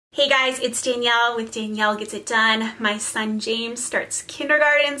Hey guys, it's Danielle with Danielle Gets It Done. My son James starts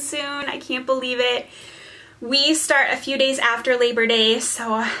kindergarten soon. I can't believe it. We start a few days after Labor Day,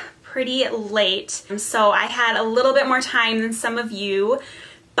 so pretty late. So I had a little bit more time than some of you,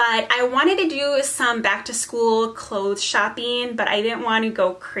 but I wanted to do some back to school clothes shopping, but I didn't want to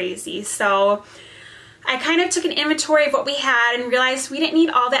go crazy. So I kind of took an inventory of what we had and realized we didn't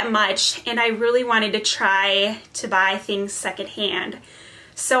need all that much, and I really wanted to try to buy things secondhand.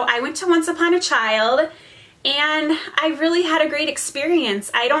 So I went to Once Upon a Child and I really had a great experience.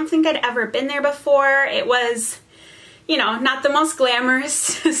 I don't think I'd ever been there before. It was, you know, not the most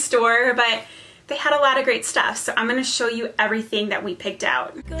glamorous store, but they had a lot of great stuff. So I'm going to show you everything that we picked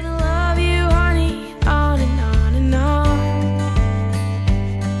out. Gonna love you, honey, on and on and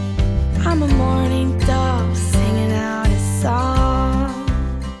on. I'm a morning dove singing out a song.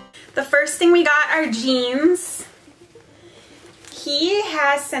 The first thing we got are jeans. He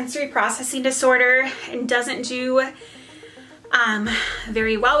has sensory processing disorder and doesn't do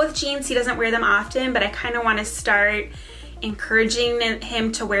very well with jeans. He doesn't wear them often, but I kind of want to start encouraging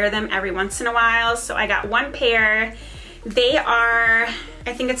him to wear them every once in a while. So I got one pair. They are,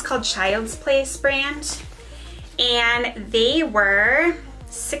 I think it's called Child's Place brand, and they were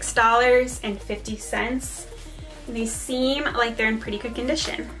 $6.50. And they seem like they're in pretty good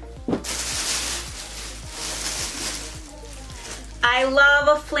condition. I love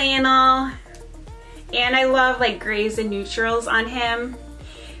a flannel, and I love like grays and neutrals on him.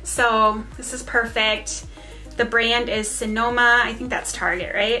 So this is perfect. The brand is Sonoma. I think that's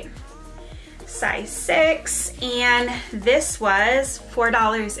Target, right? Size 6, and this was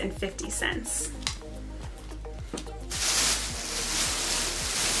 $4.50.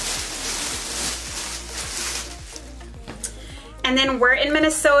 And then we're in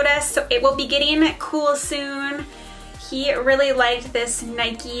Minnesota, so it will be getting cool soon. He really liked this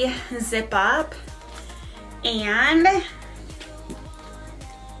Nike zip up, and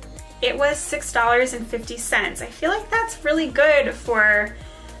it was $6.50. I feel like that's really good for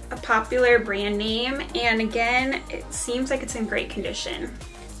a popular brand name, and again, it seems like it's in great condition.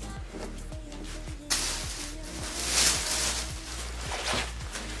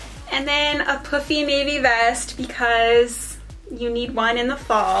 And then a puffy navy vest because you need one in the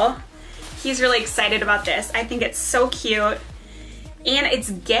fall. He's really excited about this. I think it's so cute. And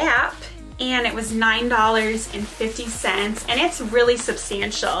it's Gap, and it was $9.50, and it's really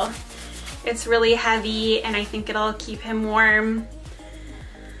substantial. It's really heavy, and I think it'll keep him warm.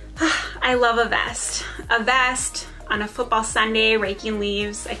 I love a vest. A vest on a football Sunday, raking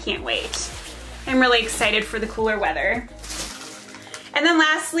leaves. I can't wait. I'm really excited for the cooler weather. And then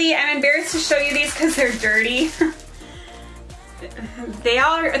lastly, I'm embarrassed to show you these because they're dirty. They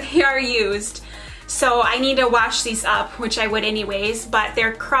are used, so I need to wash these up, which I would anyways, but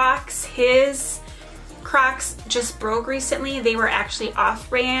they're Crocs. His Crocs just broke recently. They were actually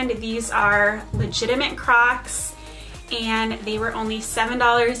off-brand. These are legitimate Crocs, and they were only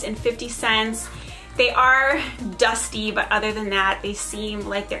 $7.50. They are dusty, but other than that, they seem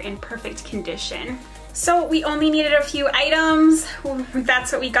like they're in perfect condition. So we only needed a few items.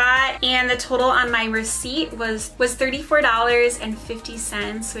 That's what we got, and the total on my receipt was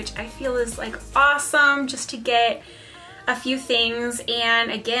 $34.50, which I feel is like awesome just to get a few things. And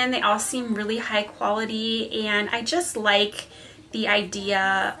again, they all seem really high quality, and I just like the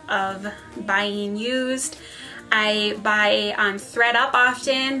idea of buying used. I buy on ThredUp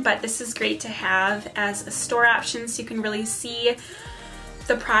often, but this is great to have as a store option so you can really see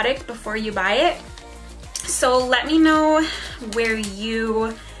the product before you buy it. So let me know where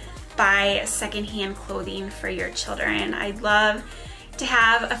you buy secondhand clothing for your children. I'd love to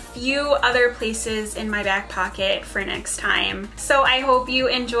have a few other places in my back pocket for next time. So I hope you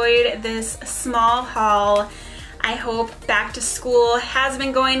enjoyed this small haul. I hope back to school has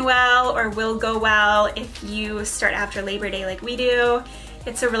been going well or will go well if you start after Labor Day like we do.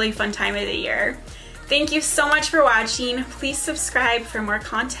 It's a really fun time of the year. Thank you so much for watching. Please subscribe for more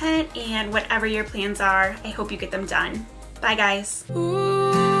content, and whatever your plans are, I hope you get them done. Bye guys. Ooh.